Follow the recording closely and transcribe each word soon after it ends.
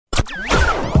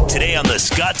Today on The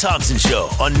Scott Thompson Show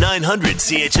on 900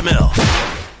 CHML.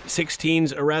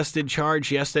 16's arrested,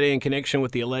 charged yesterday in connection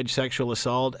with the alleged sexual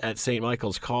assault at St.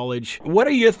 Michael's College. What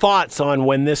are your thoughts on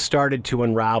when this started to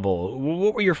unravel?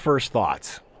 What were your first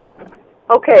thoughts?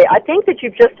 Okay, I think that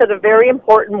you've just said a very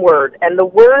important word, and the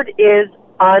word is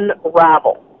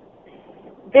unravel.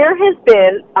 There has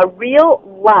been a real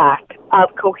lack of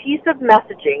cohesive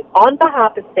messaging on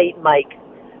behalf of St. Mike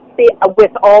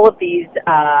with all of these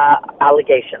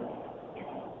allegations.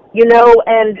 You know,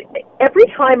 and every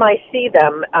time I see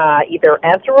them either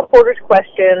answer reporters'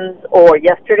 questions or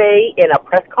yesterday in a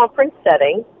press conference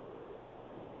setting,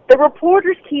 the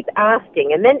reporters keep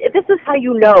asking, and then this is how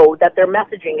you know that their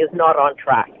messaging is not on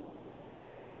track.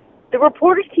 The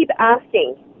reporters keep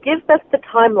asking, give us the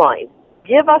timeline.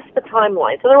 Give us the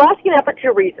timeline. So they're asking that for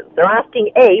two reasons. They're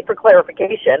asking, A, for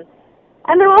clarification,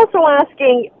 and they're also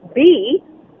asking, B,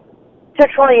 to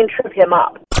try and trip him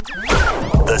up.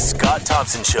 The Scott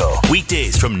Thompson Show,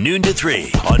 weekdays from noon to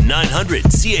 3 on 900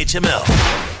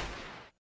 CHML.